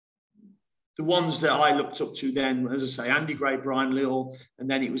the ones that I looked up to then, as I say, Andy Gray, Brian Little, and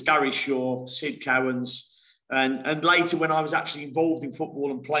then it was Gary Shaw, Sid Cowans. And later, when I was actually involved in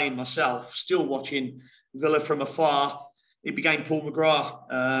football and playing myself, still watching Villa from afar, it became Paul McGrath.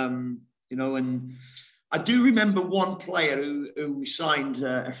 And I do remember one player who we signed,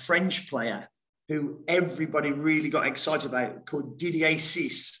 a French player, who everybody really got excited about, called Didier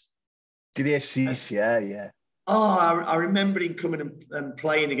Sis. Didier Sis, yeah. Oh, I remember him coming and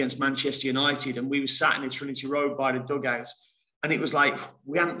playing against Manchester United, and we were sat in the Trinity Road by the dugouts, and it was like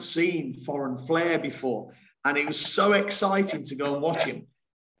we hadn't seen foreign flair before, and it was so exciting to go and watch him.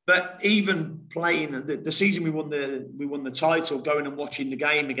 But even playing the season we won the title, going and watching the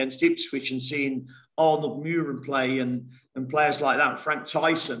game against Ipswich and seeing Arnold Muren play and players like that, Frank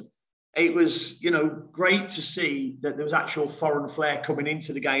Tyson, it was great to see that there was actual foreign flair coming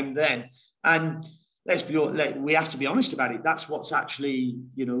into the game then. And we have to be honest about it. That's what's actually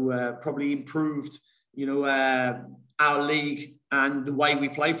probably improved our league and the way we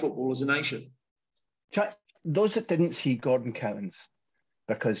play football as a nation. Those that didn't see Gordon Cowans,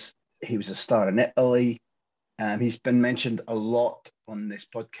 because he was a star in Italy. He's been mentioned a lot on this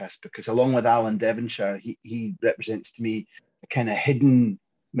podcast because along with Allan Devonshire, he represents to me a kind of hidden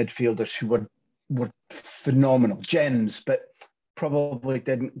midfielders who were phenomenal, gems, but probably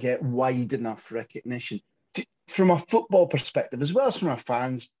didn't get wide enough recognition. From a football perspective, as well as from a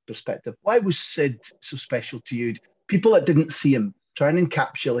fan's perspective, why was Sid so special to you? People that didn't see him, try and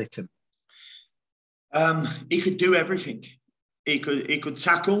encapsulate him. He could do everything. He could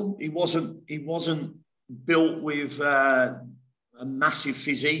tackle. He wasn't built with a massive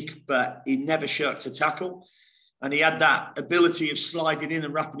physique, but he never shirked a tackle. And he had that ability of sliding in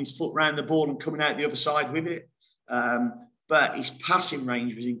and wrapping his foot around the ball and coming out the other side with it. But his passing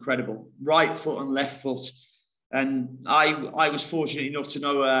range was incredible, right foot and left foot. And I was fortunate enough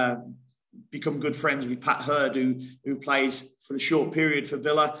to become good friends with Pat Hurd, who played for a short period for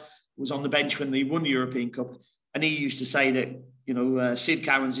Villa, was on the bench when they won the European Cup. And he used to say that, Sid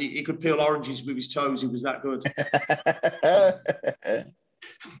Cowans, he could peel oranges with his toes. He was that good.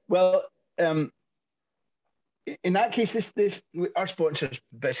 Well, in that case, this our sponsors,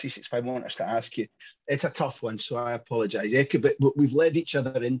 Bet365, want us to ask you. It's a tough one, so I apologise. But we've led each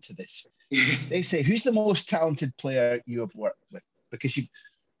other into this. They say, who's the most talented player you have worked with? Because you've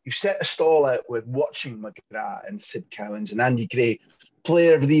set a stall out with watching McGrath and Sid Cowans and Andy Gray,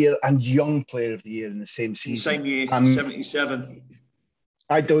 Player of the Year and Young Player of the Year in the same season. Same year, 77.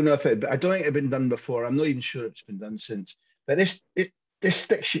 I don't know I don't think it had been done before. I'm not even sure it's been done since. But this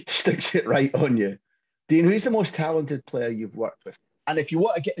sticks it right on you. Dean, who's the most talented player you've worked with? And if you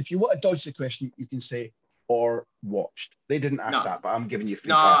want to dodge the question, you can say or watched. They didn't ask that, but I'm giving you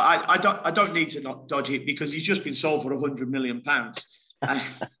feedback. No, I don't need to not dodge it because he's just been sold for £100 million.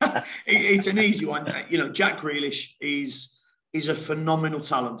 It's an easy one. Jack Grealish is a phenomenal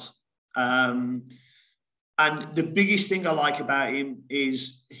talent. And the biggest thing I like about him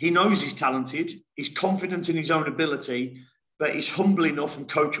is he knows he's talented, he's confident in his own ability, but he's humble enough and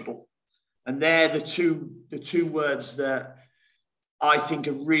coachable. And they're the two words that I think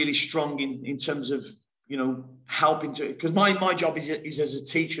are really strong in terms of, helping to, because my job is as a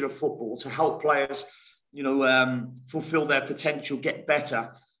teacher of football to help players, fulfill their potential, get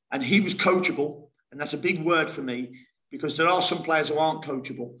better. And he was coachable. And that's a big word for me because there are some players who aren't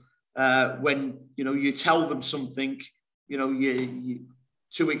coachable. When, you tell them something, you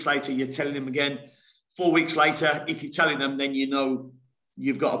 2 weeks later, you're telling them again. 4 weeks later, if you're telling them, then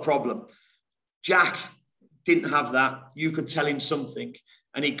you've got a problem. Jack didn't have that. You could tell him something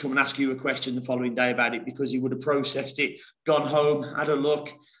and he'd come and ask you a question the following day about it because he would have processed it, gone home, had a look.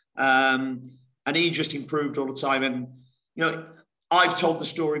 And he just improved all the time. And, I've told the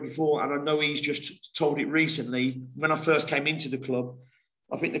story before and I know he's just told it recently. When I first came into the club,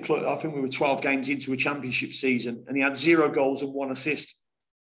 I think we were 12 games into a championship season and he had 0 goals and 1 assist.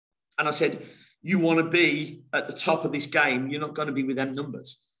 And I said, you want to be at the top of this game, you're not going to be with them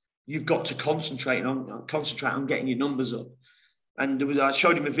numbers. You've got to concentrate on getting your numbers up. And I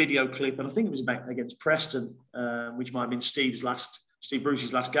showed him a video clip, and I think it was against Preston, which might have been Steve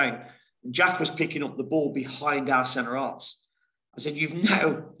Bruce's last game. And Jack was picking up the ball behind our centre halves. I said, you've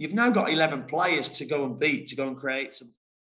now got 11 players to go and beat, to go and create something.